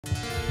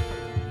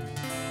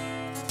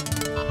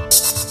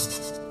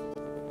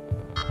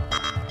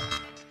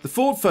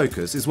Ford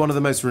Focus is one of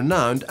the most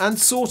renowned and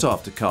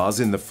sought-after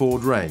cars in the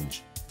Ford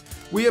range.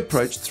 We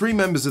approached 3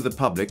 members of the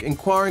public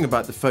inquiring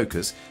about the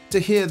Focus to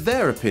hear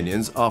their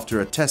opinions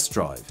after a test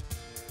drive.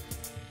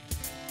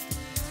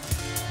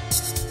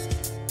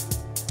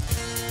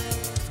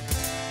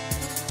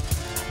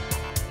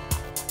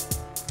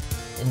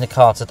 In the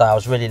car today, I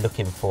was really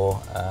looking for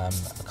a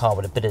car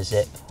with a bit of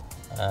zip,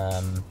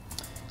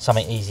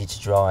 something easy to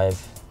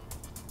drive,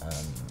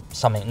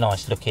 something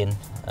nice looking,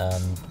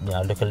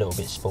 look a little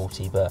bit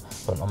sporty, but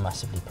not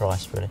massively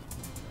priced really.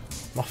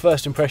 My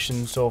first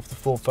impressions of the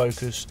Ford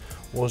Focus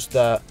was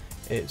that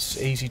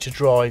it's easy to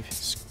drive,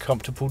 it's a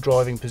comfortable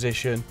driving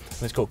position,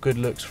 and it's got good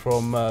looks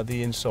from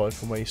the inside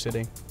from where you're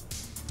sitting.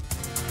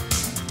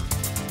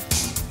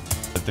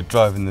 The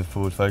drive in the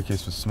Ford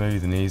Focus was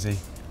smooth and easy.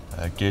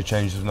 Gear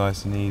change was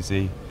nice and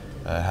easy,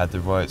 had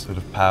the right sort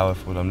of power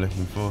for what I'm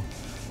looking for,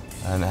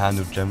 and it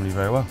handled generally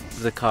very well.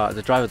 The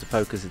drive of the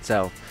Focus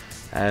itself,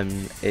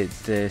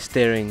 the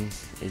steering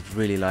is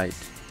really light,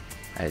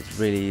 it's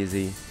really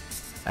easy.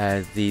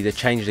 The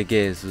change of the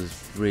gears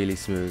was really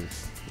smooth.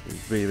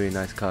 It's really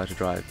nice car to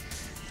drive.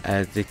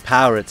 The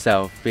power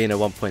itself, being a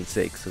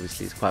 1.6,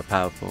 obviously it's quite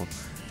powerful.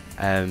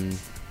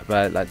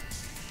 But like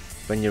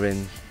when you're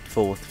in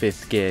 4th,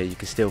 5th gear, you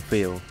can still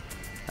feel,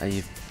 and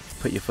you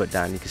put your foot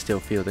down, you can still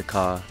feel the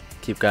car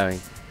keep going.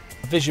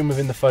 The vision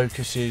within the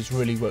Focus is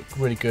really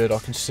good. I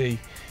can see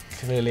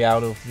clearly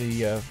out of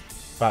the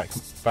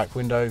back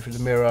window through the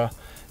mirror.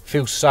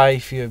 Feels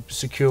safe, you're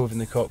secure within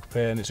the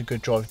cockpit, and it's a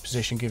good driving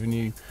position, giving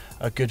you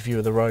a good view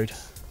of the road.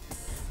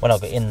 When I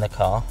got in the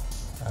car,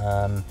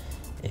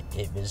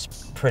 it was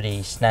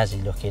pretty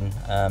snazzy looking.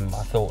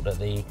 I thought that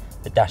the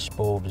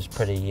dashboard was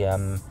pretty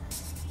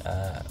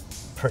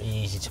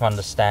easy to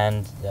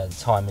understand. The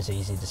time was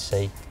easy to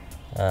see.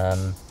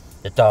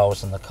 The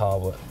dials on the car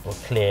were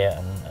clear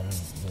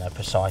and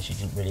precise. You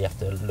didn't really have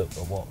to look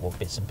at what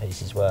bits and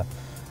pieces were.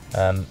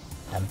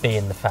 And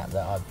being the fact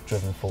that I've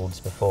driven Fords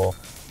before,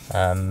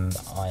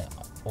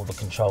 all the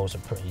controls are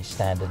pretty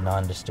standard, and I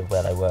understood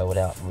where they were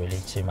without really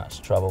too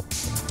much trouble.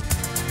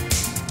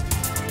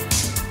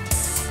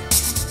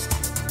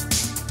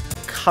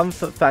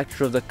 Comfort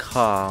factor of the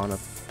car on a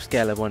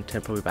scale of 1 to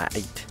 10, probably about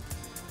 8.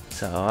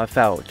 So I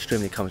felt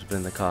extremely comfortable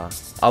in the car.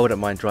 I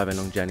wouldn't mind driving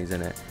long journeys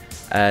in it.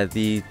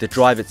 The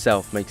drive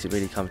itself makes it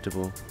really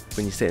comfortable.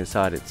 When you sit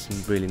inside, it's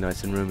really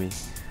nice and roomy.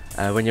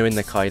 When you're in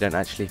the car, you don't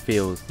actually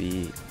feel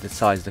the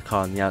size of the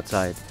car on the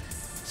outside.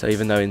 So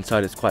even though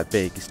inside it's quite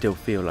big, you still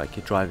feel like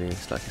you're driving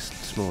it's like a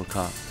small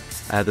car.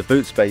 The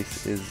boot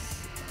space is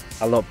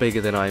a lot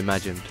bigger than I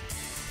imagined,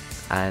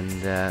 and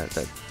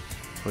that's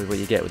probably what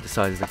you get with the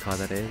size of the car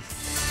that it is.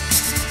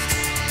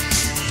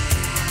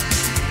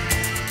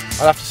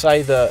 I'd have to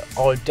say that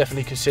I'd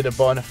definitely consider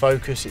buying a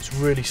Focus. It's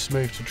really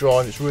smooth to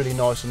drive, it's really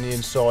nice on the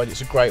inside,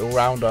 it's a great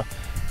all-rounder,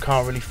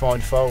 can't really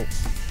find fault.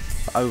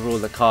 Overall,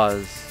 the car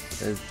is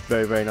a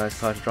very nice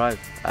car to drive.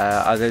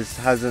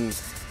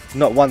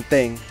 Not one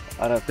thing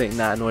I don't think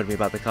that annoyed me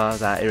about the car,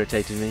 that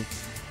irritated me.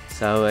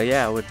 So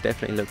yeah, I would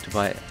definitely look to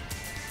buy it.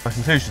 My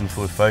conclusion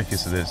for the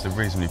Focus is that it's a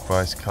reasonably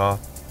priced car,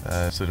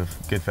 sort of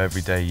good for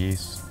everyday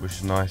use, which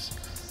is nice,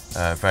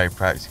 very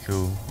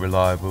practical,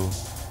 reliable,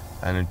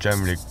 and a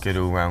generally good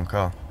all-round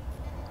car.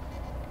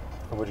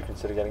 And would you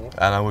consider getting it?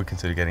 And I would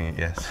consider getting it,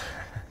 yes.